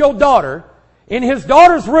 12-year-old daughter. In his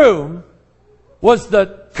daughter's room was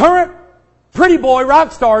the current pretty boy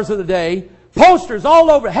rock stars of the day, posters all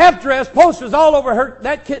over, half-dressed posters all over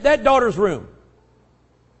that daughter's room.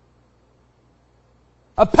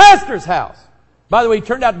 A pastor's house. By the way, he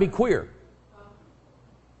turned out to be queer.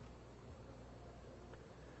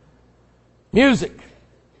 Music.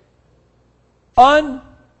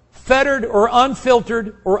 Unfettered or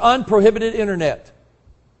unfiltered or unprohibited internet.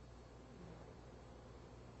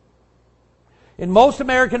 In most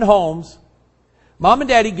American homes, mom and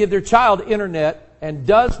daddy give their child internet and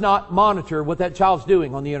does not monitor what that child's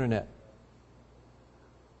doing on the internet.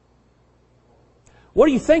 What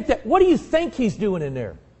do you think he's doing in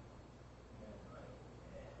there?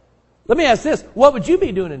 Let me ask this. What would you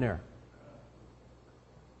be doing in there?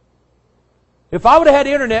 If I would have had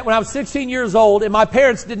internet when I was 16 years old and my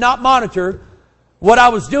parents did not monitor what I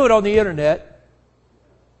was doing on the internet,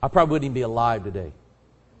 I probably wouldn't even be alive today.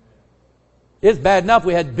 It's bad enough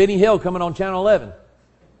we had Benny Hill coming on Channel 11.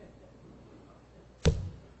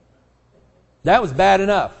 That was bad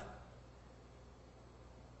enough.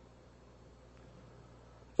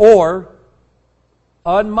 Or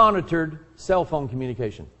unmonitored cell phone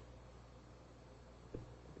communication.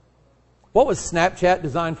 What was Snapchat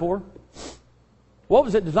designed for? What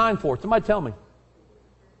was it designed for? Somebody tell me.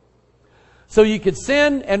 So you could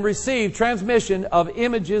send and receive transmission of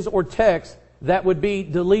images or text that would be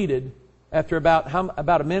deleted after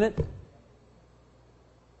about a minute.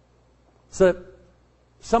 So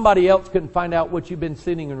somebody else couldn't find out what you've been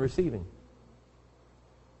sending and receiving?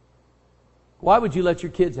 Why would you let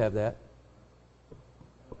your kids have that?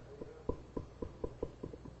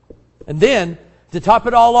 And then, to top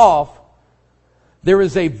it all off, there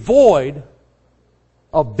is a void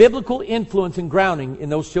of biblical influence and grounding in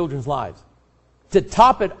those children's lives. To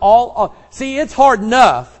top it all off. See, it's hard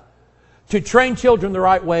enough to train children the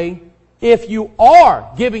right way if you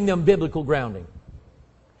are giving them biblical grounding.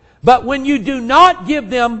 But when you do not give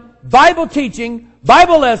them Bible teaching,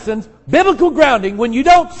 Bible lessons, biblical grounding, when you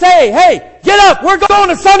don't say, hey, get up, we're going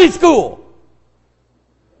to Sunday school.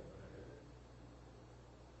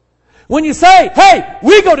 When you say, hey,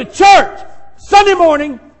 we go to church Sunday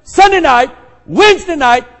morning, Sunday night, Wednesday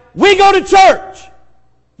night, we go to church.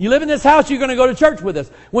 You live in this house, you're going to go to church with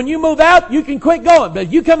us. When you move out, you can quit going. But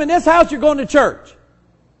if you come in this house, you're going to church.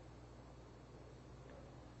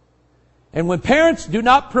 And when parents do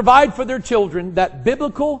not provide for their children that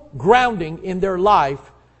biblical grounding in their life,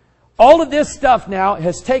 all of this stuff now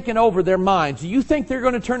has taken over their minds. Do you think they're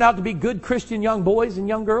going to turn out to be good Christian young boys and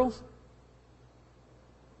young girls?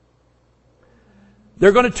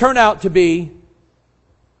 They're going to turn out to be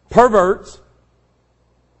perverts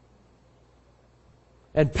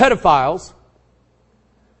and pedophiles.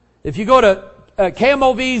 If you go to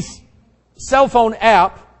KMOV's cell phone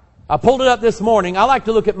app, I pulled it up this morning. I like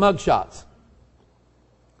to look at mugshots.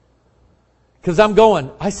 Because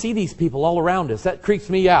I see these people all around us. That creeps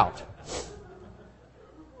me out.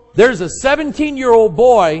 There's a 17-year-old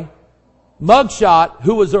boy mugshot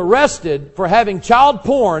who was arrested for having child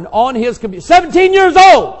porn on his computer. 17 years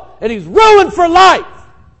old! And he's ruined for life!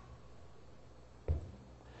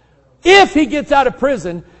 If he gets out of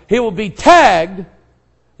prison, he will be tagged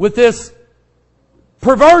with this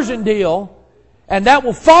perversion deal, and that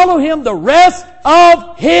will follow him the rest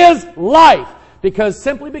of his life.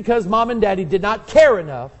 Simply because mom and daddy did not care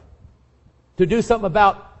enough to do something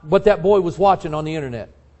about what that boy was watching on the internet.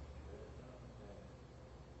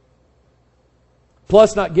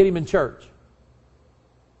 Plus not get him in church.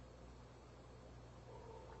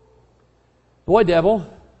 Boy,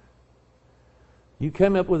 devil, you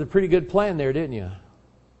came up with a pretty good plan there, didn't you?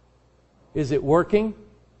 Is it working?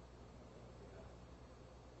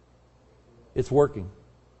 It's working.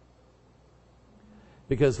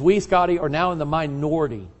 Because we, Scotty, are now in the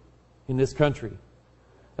minority in this country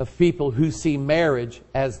of people who see marriage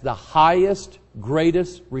as the highest,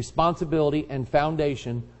 greatest responsibility and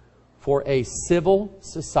foundation for a civil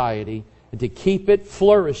society. And to keep it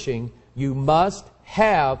flourishing, you must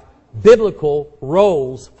have biblical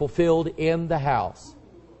roles fulfilled in the house.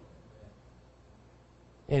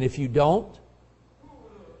 And if you don't,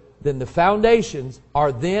 then the foundations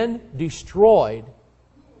are then destroyed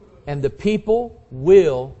and the people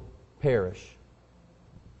will perish.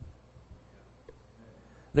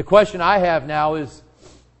 The question I have now is,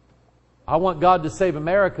 I want God to save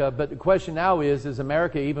America, but the question now is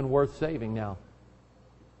America even worth saving now?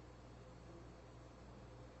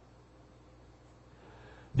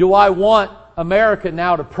 Do I want America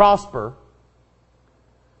now to prosper?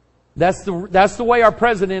 That's the way our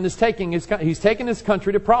president is taking he's taking his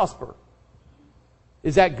country to prosper.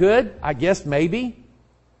 Is that good? I guess maybe.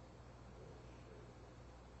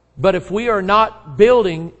 But if we are not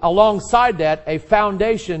building alongside that a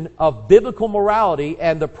foundation of biblical morality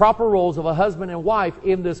and the proper roles of a husband and wife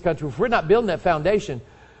in this country, if we're not building that foundation,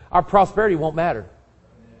 our prosperity won't matter.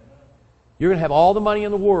 You're going to have all the money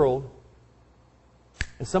in the world,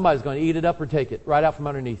 and somebody's going to eat it up or take it right out from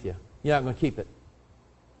underneath you. You're not going to keep it.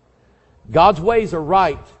 God's ways are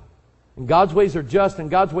right, and God's ways are just,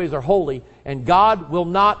 and God's ways are holy, and God will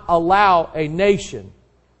not allow a nation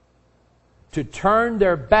to turn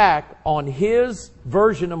their back on His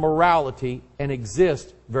version of morality and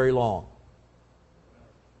exist very long.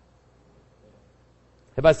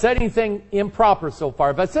 Have I said anything improper so far?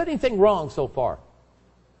 Have I said anything wrong so far?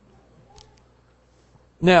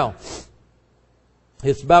 Now,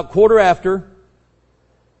 it's about 1:15,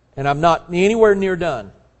 and I'm not anywhere near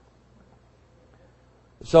done.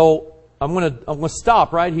 So I'm going to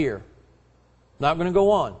stop right here. Not going to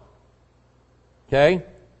go on. Okay?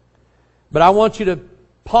 But I want you to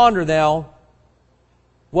ponder now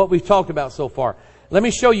what we've talked about so far. Let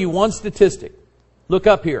me show you one statistic. Look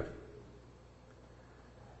up here.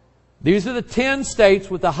 These are the 10 states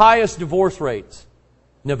with the highest divorce rates.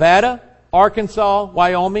 Nevada, Arkansas,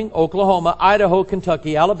 Wyoming, Oklahoma, Idaho,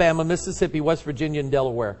 Kentucky, Alabama, Mississippi, West Virginia, and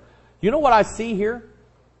Delaware. You know what I see here?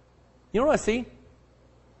 You know what I see?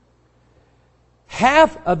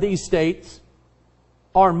 Half of these states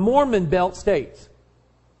are Mormon Belt states.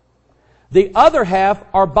 The other half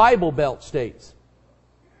are Bible Belt states.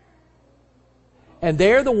 And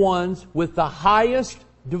they're the ones with the highest.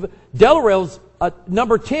 Delaware's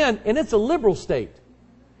number 10, and it's a liberal state.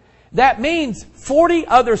 That means 40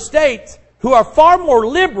 other states who are far more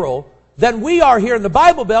liberal than we are here in the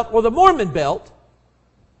Bible Belt or the Mormon Belt.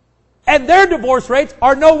 And their divorce rates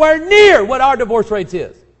are nowhere near what our divorce rates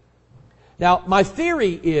is. Now, my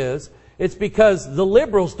theory is it's because the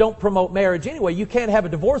liberals don't promote marriage anyway. You can't have a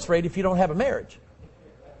divorce rate if you don't have a marriage.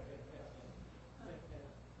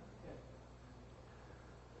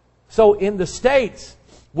 So in the states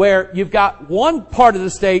where you've got one part of the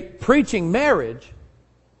state preaching marriage,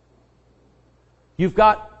 you've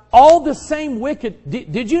got all the same wicked.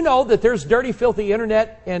 Did you know that there's dirty, filthy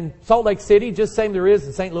internet in Salt Lake City, just the same there is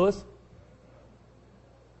in St. Louis?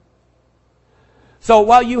 So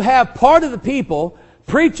while you have part of the people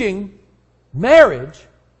preaching marriage,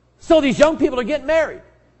 so these young people are getting married.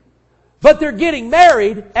 But they're getting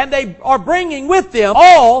married and they are bringing with them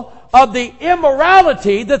all of the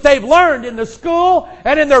immorality that they've learned in the school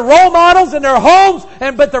and in their role models in their homes,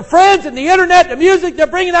 and but their friends and the internet, the music, they're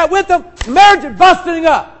bringing that with them. Marriage is busting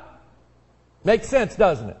up. Makes sense,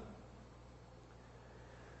 doesn't it?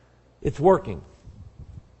 It's working.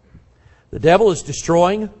 The devil is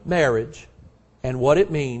destroying marriage and what it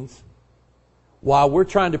means. While we're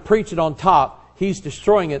trying to preach it on top, he's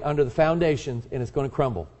destroying it under the foundations, and it's going to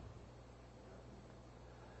crumble.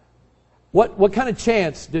 What kind of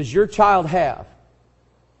chance does your child have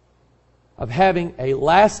of having a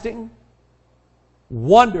lasting,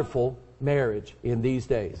 wonderful marriage in these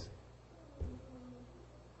days?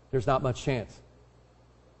 There's not much chance.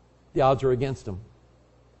 The odds are against them.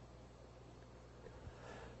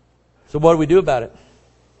 So what do we do about it?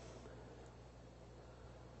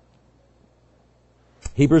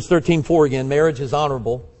 Hebrews 13:4 again. Marriage is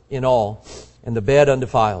honorable in all, and the bed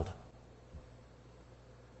undefiled.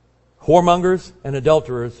 Whoremongers and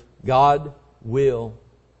adulterers, God will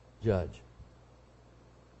judge.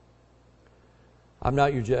 I'm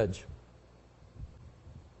not your judge.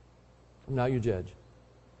 I'm not your judge.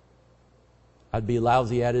 I'd be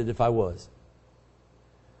lousy at it if I was.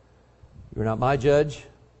 You're not my judge.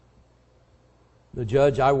 The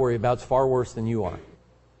judge I worry about is far worse than you are.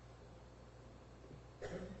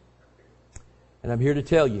 And I'm here to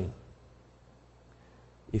tell you,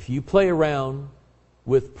 if you play around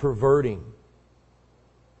with perverting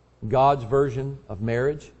God's version of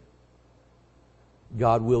marriage,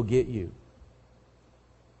 God will get you.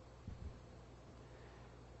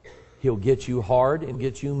 He'll get you hard and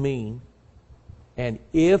get you mean. And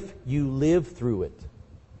if you live through it,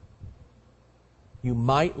 you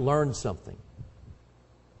might learn something.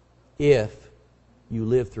 If you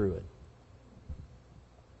live through it.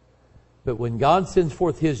 But when God sends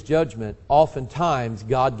forth His judgment, oftentimes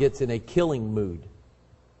God gets in a killing mood.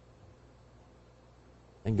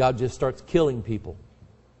 And God just starts killing people.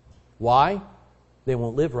 Why? They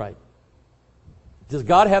won't live right. Does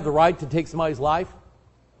God have the right to take somebody's life?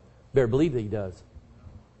 Better believe that He does.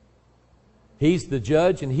 He's the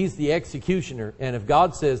judge and He's the executioner. And if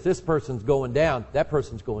God says this person's going down, that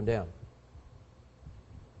person's going down.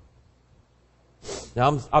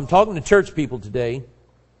 Now I'm talking to church people today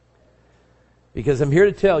because I'm here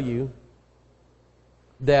to tell you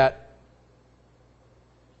that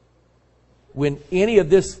when any of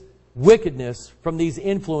this wickedness from these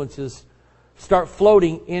influences start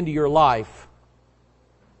floating into your life,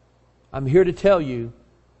 I'm here to tell you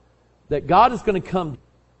that God is going to come.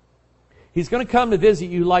 He's going to come to visit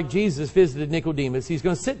you like Jesus visited Nicodemus. He's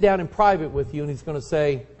going to sit down in private with you and He's going to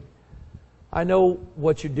say, I know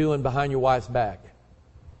what you're doing behind your wife's back.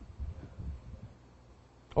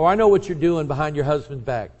 Or I know what you're doing behind your husband's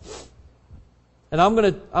back. And I'm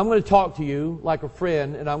going to talk to you like a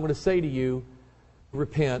friend, and I'm going to say to you,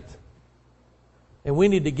 repent. And we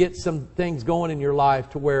need to get some things going in your life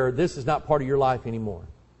to where this is not part of your life anymore.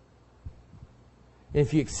 And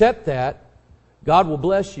if you accept that, God will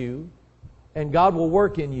bless you, and God will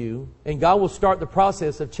work in you, and God will start the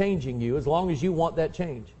process of changing you as long as you want that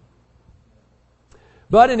change.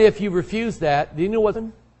 But and if you refuse that, do you know what?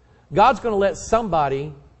 God's going to let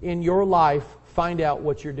somebody in your life find out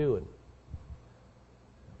what you're doing.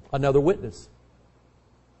 Another witness.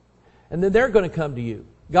 And then they're going to come to you.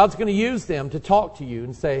 God's going to use them to talk to you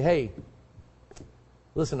and say, hey,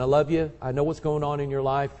 listen, I love you. I know what's going on in your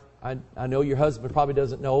life. I know your husband probably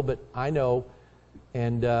doesn't know, but I know.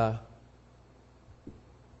 And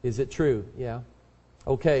is it true? Yeah.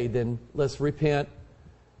 Okay, then let's repent.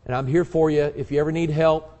 And I'm here for you. If you ever need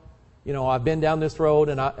help, you know, I've been down this road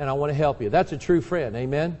and I want to help you. That's a true friend.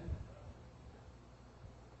 Amen?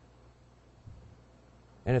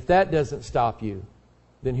 And if that doesn't stop you,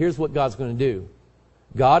 then here's what God's going to do.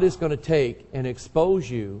 God is going to take and expose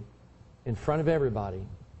you in front of everybody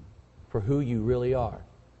for who you really are.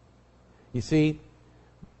 You see,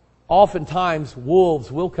 oftentimes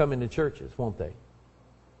wolves will come into churches, won't they?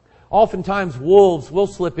 Oftentimes wolves will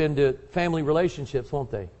slip into family relationships,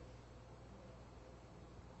 won't they?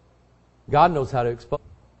 God knows how to expose.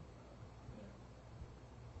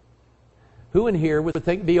 Who in here would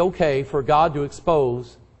think it'd be okay for God to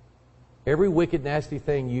expose every wicked, nasty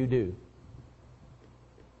thing you do?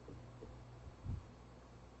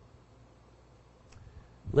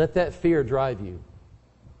 Let that fear drive you.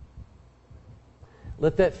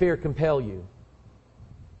 Let that fear compel you.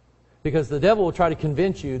 Because the devil will try to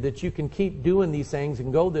convince you that you can keep doing these things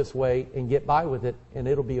and go this way and get by with it and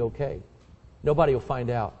it'll be okay. Nobody will find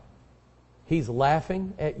out. He's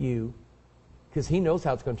laughing at you because he knows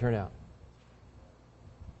how it's going to turn out.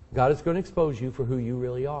 God is going to expose you for who you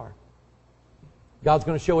really are. God's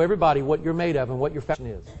going to show everybody what you're made of and what your fashion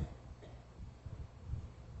is.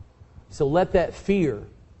 So let that fear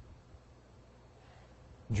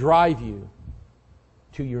drive you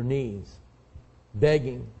to your knees,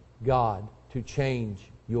 begging God to change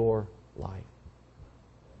your life.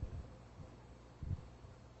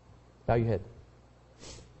 Bow your head.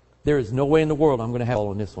 There is no way in the world I'm going to have all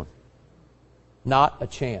on this one. Not a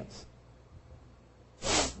chance.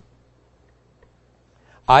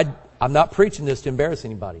 I'm not preaching this to embarrass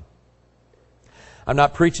anybody. I'm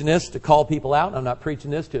not preaching this to call people out. I'm not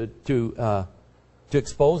preaching this to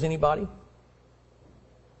expose anybody.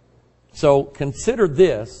 So consider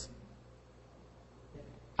this.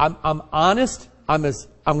 I'm honest. I'm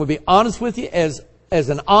going to be honest with you as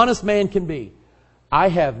an honest man can be. I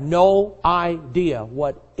have no idea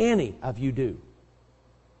what any of you do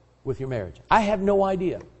with your marriage. I have no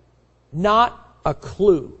idea. Not a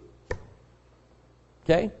clue.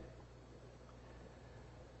 Okay?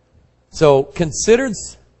 So consider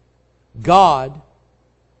God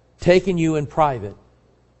taking you in private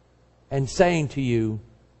and saying to you,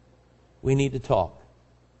 we need to talk.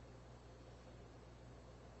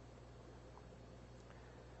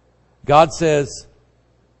 God says,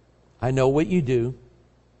 I know what you do.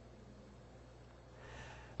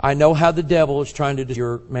 I know how the devil is trying to destroy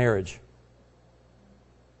your marriage.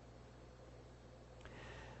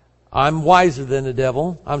 I'm wiser than the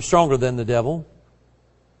devil. I'm stronger than the devil.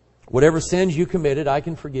 Whatever sins you committed, I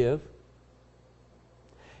can forgive.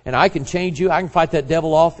 And I can change you. I can fight that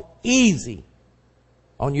devil off easy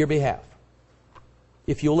on your behalf.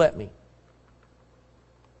 If you'll let me.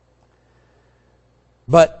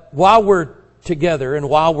 But while we're together and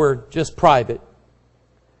while we're just private,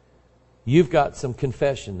 you've got some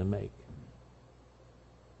confession to make.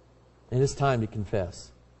 And it's time to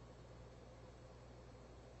confess.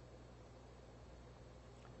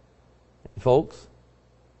 Folks,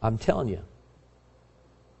 I'm telling you,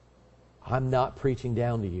 I'm not preaching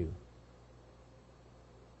down to you.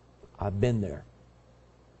 I've been there.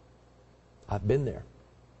 I've been there.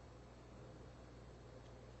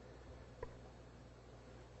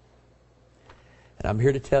 And I'm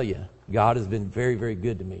here to tell you, God has been very, very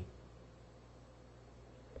good to me.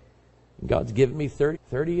 God's given me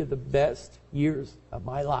 30 of the best years of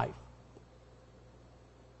my life.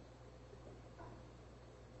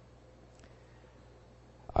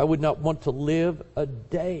 I would not want to live a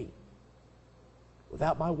day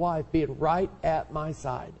without my wife being right at my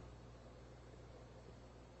side.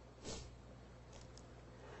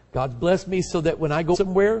 God's blessed me so that when I go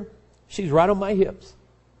somewhere, she's right on my hips.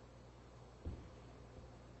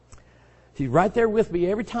 She's right there with me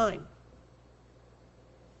every time.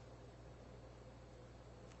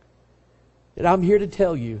 And I'm here to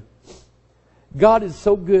tell you, God is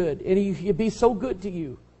so good, and He'll be so good to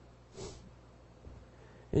you.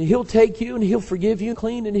 And He'll take you, and He'll forgive you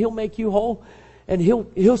clean, and He'll make you whole. And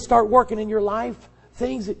He'll start working in your life.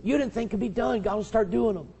 Things that you didn't think could be done, God will start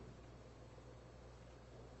doing them.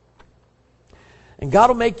 And God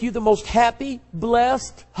will make you the most happy,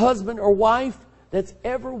 blessed husband or wife that's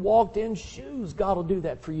ever walked in shoes. God will do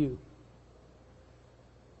that for you.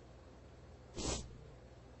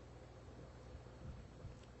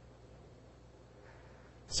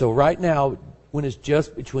 So right now, when it's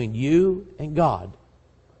just between you and God,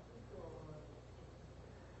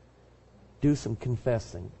 do some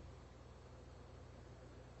confessing.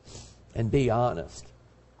 And be honest.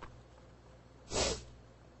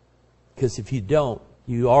 Because if you don't,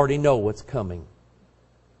 you already know what's coming.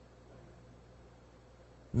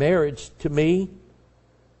 Marriage, to me,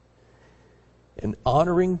 and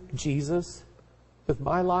honoring Jesus with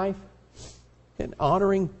my life, and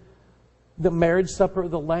honoring the marriage supper of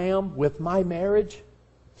the Lamb with my marriage,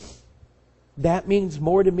 that means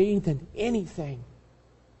more to me than anything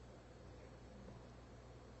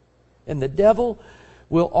And the devil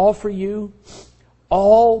will offer you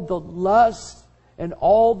all the lust and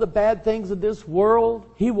all the bad things of this world.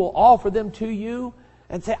 He will offer them to you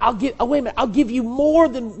and say, wait a minute, I'll give you more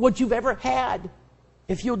than what you've ever had.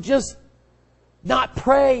 If you'll just not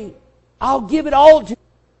pray, I'll give it all to you.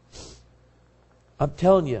 I'm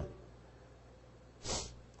telling you,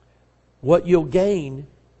 what you'll gain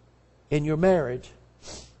in your marriage,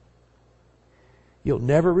 you'll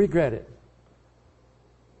never regret it.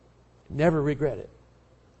 Never regret it.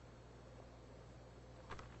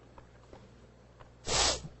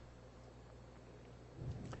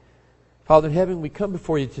 Father in heaven, we come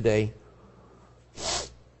before you today,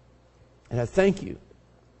 and I thank you.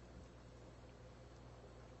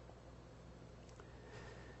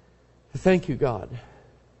 I thank you, God,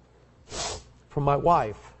 for my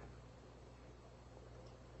wife.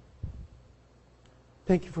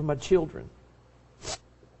 Thank you for my children.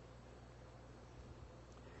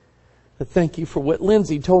 I thank you for what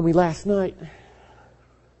Lindsay told me last night.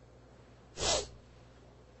 It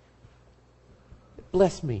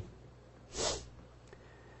blessed me.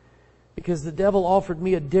 Because the devil offered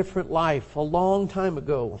me a different life a long time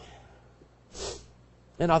ago.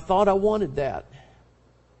 And I thought I wanted that.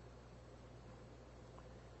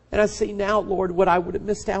 And I see now, Lord, what I would have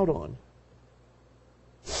missed out on.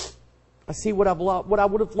 I see what I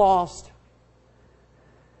would have lost.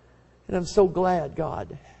 And I'm so glad,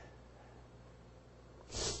 God,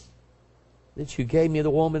 that you gave me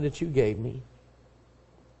the woman that you gave me.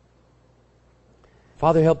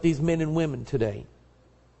 Father, help these men and women today.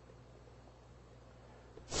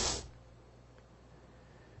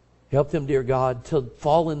 Help them, dear God, to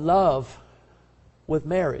fall in love with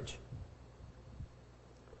marriage.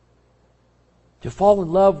 To fall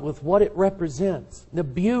in love with what it represents. The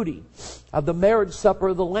beauty of the marriage supper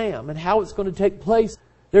of the Lamb and how it's going to take place.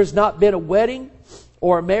 There's not been a wedding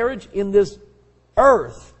or a marriage in this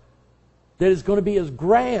earth that is going to be as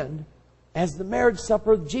grand as the marriage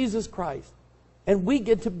supper of Jesus Christ. And we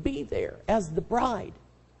get to be there as the bride.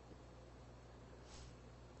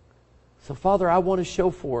 So, Father, I want to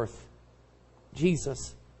show forth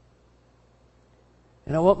Jesus.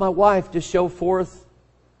 And I want my wife to show forth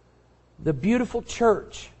the beautiful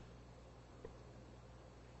church.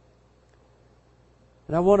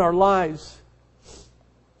 And I want our lives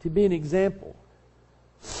to be an example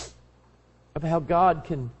of how God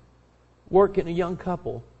can work in a young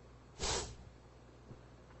couple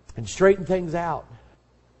and straighten things out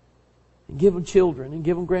and give them children and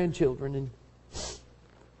give them grandchildren and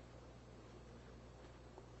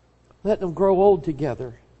let them grow old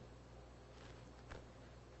together.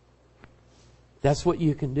 That's what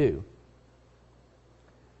you can do.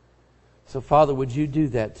 So, Father, would you do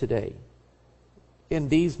that today in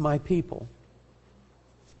these my people?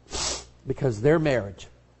 Because their marriage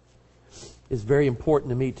is very important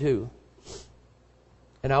to me too.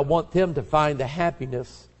 And I want them to find the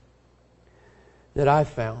happiness that I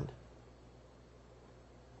found.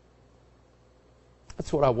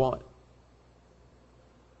 That's what I want.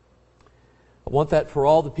 I want that for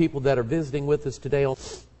all the people that are visiting with us today.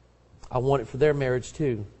 I want it for their marriage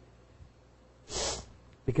too.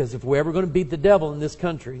 Because if we're ever going to beat the devil in this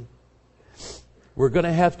country, we're going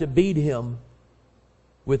to have to beat him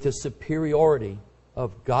with the superiority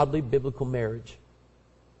of godly biblical marriage.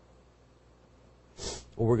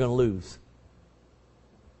 Or we're going to lose.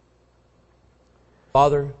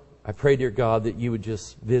 Father, I pray, dear God, that you would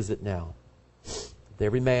just visit now with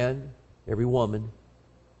every man, every woman,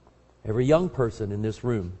 every young person in this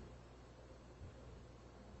room,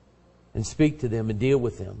 and speak to them and deal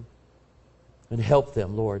with them and help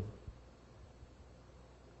them, Lord.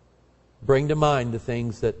 Bring to mind the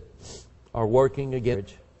things that are working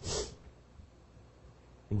against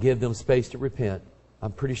and give them space to repent.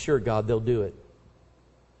 I'm pretty sure, God, they'll do it.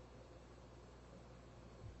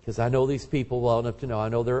 Because I know these people well enough to know. I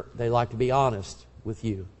know they like to be honest with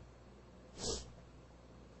you.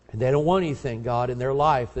 And they don't want anything, God, in their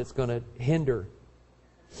life that's going to hinder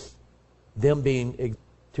them being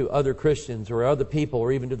to other Christians or other people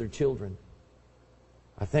or even to their children.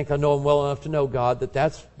 I think I know them well enough to know, God, that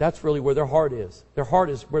that's really where their heart is. Their heart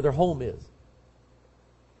is where their home is.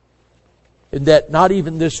 And that not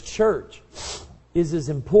even this church is as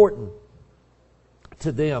important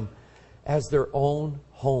to them as their own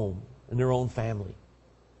home and their own family.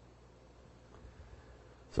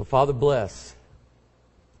 So, Father, bless.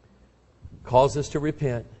 Cause us to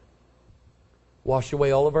repent. Wash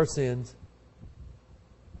away all of our sins.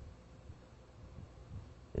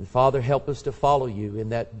 And Father, help us to follow you in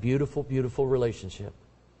that beautiful, beautiful relationship.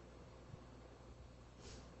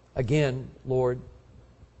 Again, Lord,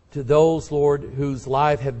 to those, Lord, whose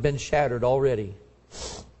life have been shattered already.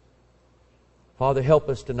 Father, help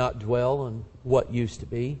us to not dwell on what used to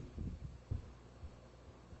be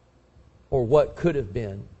or what could have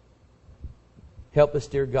been. Help us,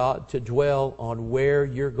 dear God, to dwell on where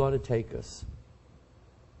You're going to take us.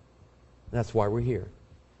 That's why we're here.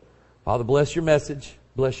 Father, bless Your message.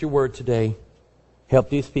 Bless Your word today. Help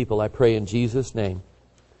these people, I pray in Jesus' name.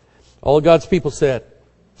 All of God's people said,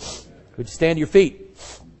 would you stand to your feet?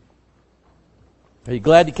 Are you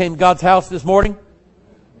glad you came to God's house this morning?